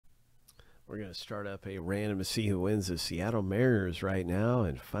We're going to start up a random to see who wins the Seattle Mariners right now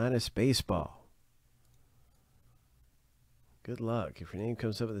in Finest Baseball. Good luck. If your name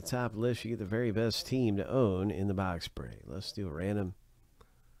comes up at the top of the list, you get the very best team to own in the box break. Let's do a random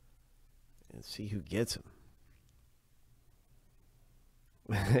and see who gets them.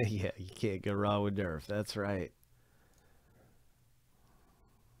 Yeah, you can't go wrong with Nerf. That's right.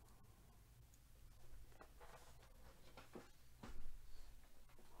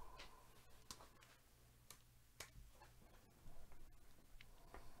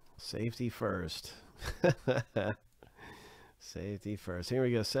 Safety first. Safety first. Here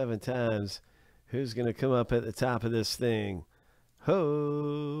we go, 7 times. Who's going to come up at the top of this thing?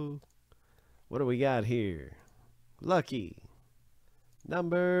 Ho! What do we got here? Lucky.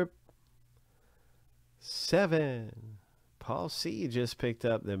 Number 7. Paul C. just picked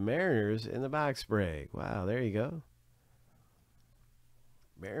up the Mariners in the box break. Wow, there you go.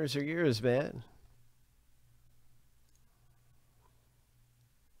 Mariners are yours, man.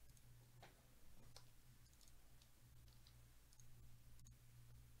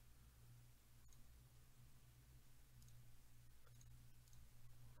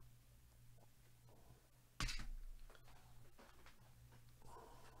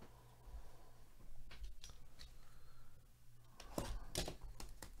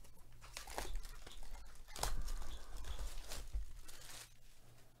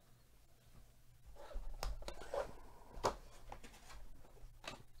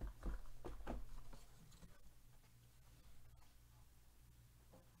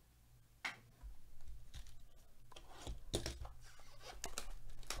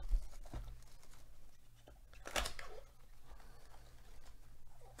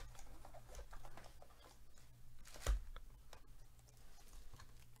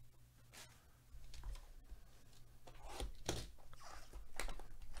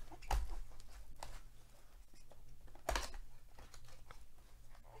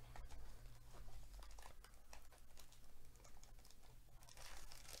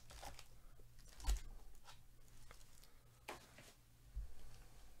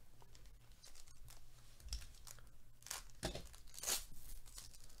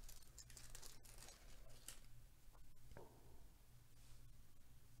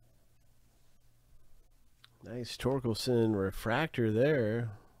 Nice Torkelson refractor there.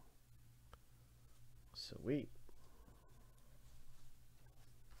 Sweet.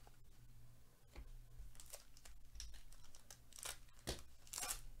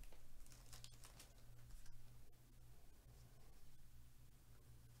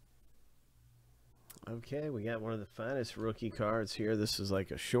 Okay, we got one of the finest rookie cards here. This is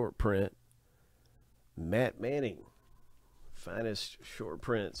like a short print. Matt Manning. Finest short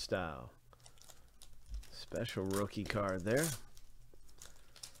print style. Special rookie card there.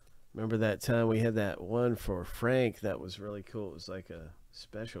 Remember that time we had that one for Frank that was really cool. It was like a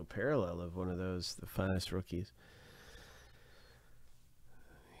special parallel of one of those, the finest rookies.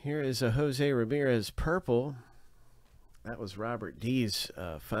 Here is a Jose Ramirez purple. That was Robert D's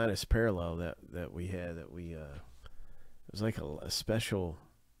finest parallel that we had. It was like a special,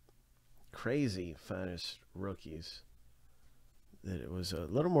 crazy finest rookies. That it was a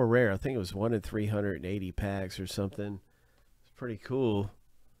little more rare. I think it was 1 in 380 packs or something. It's pretty cool.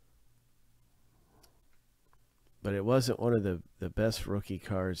 But it wasn't one of the best rookie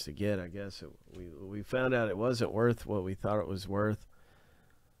cards to get, I guess. We found out it wasn't worth what we thought it was worth.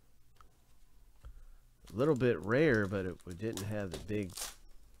 A little bit rare, but it didn't have the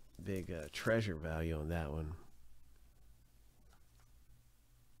big treasure value on that one.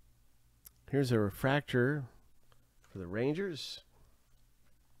 Here's a refractor for the Rangers.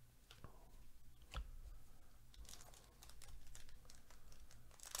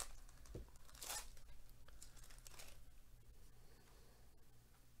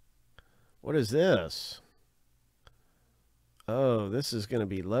 What is this? Oh, this is going to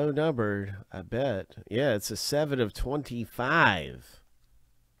be low numbered, I bet. Yeah, it's a 7 of 25.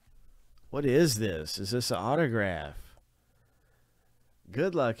 What is this? Is this an autograph?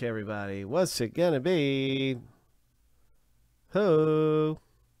 Good luck, everybody. What's it going to be? Ho!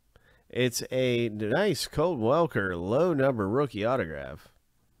 It's a nice Colton Welker low number rookie autograph.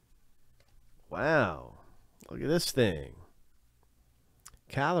 Wow. Look at this thing.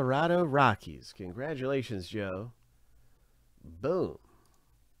 Colorado Rockies. Congratulations, Joe. Boom.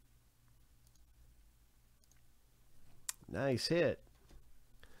 Nice hit.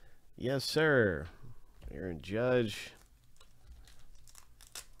 Yes, sir. Aaron Judge.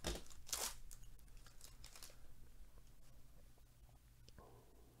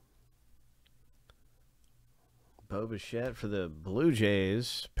 Bo Bichette for the Blue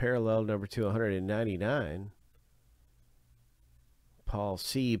Jays. Parallel number 299. Paul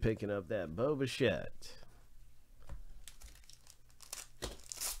C. picking up that Bo Bichette.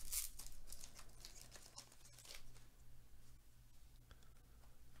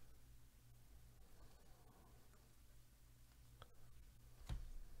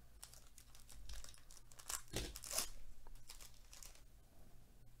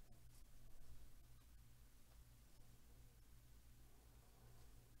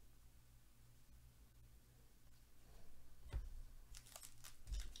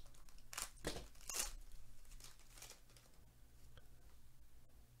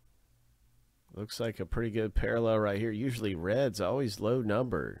 Looks like a pretty good parallel right here. Usually red's always low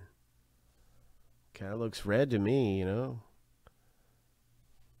number. Kind of looks red to me, you know.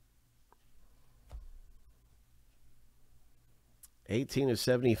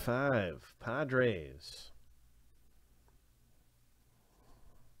 $18.75 Padres.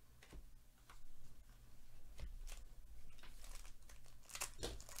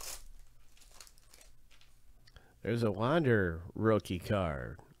 There's a Wander rookie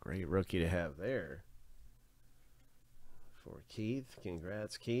card. Great rookie to have there. For Keith.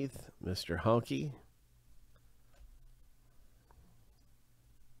 Congrats, Keith. Mr. Honky.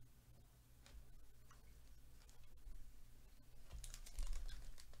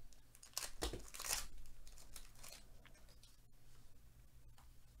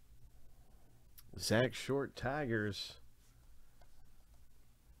 Zach Short Tigers.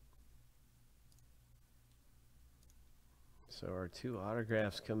 So our two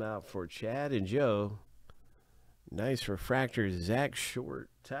autographs come out for Chad and Joe. Nice refractor, Zach Short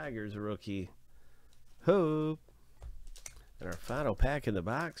Tigers rookie. Hope. And our final pack in the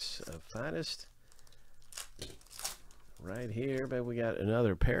box of Finest. Right here, but we got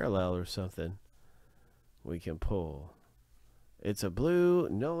another parallel or something we can pull. It's a blue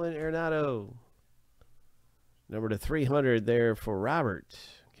Nolan Arenado. Number to 300 there for Robert.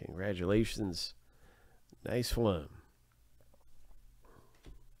 Congratulations. Nice one.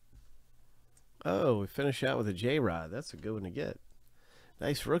 Oh, we finish out with a J-Rod. That's a good one to get.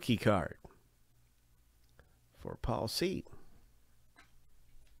 Nice rookie card for Paul C.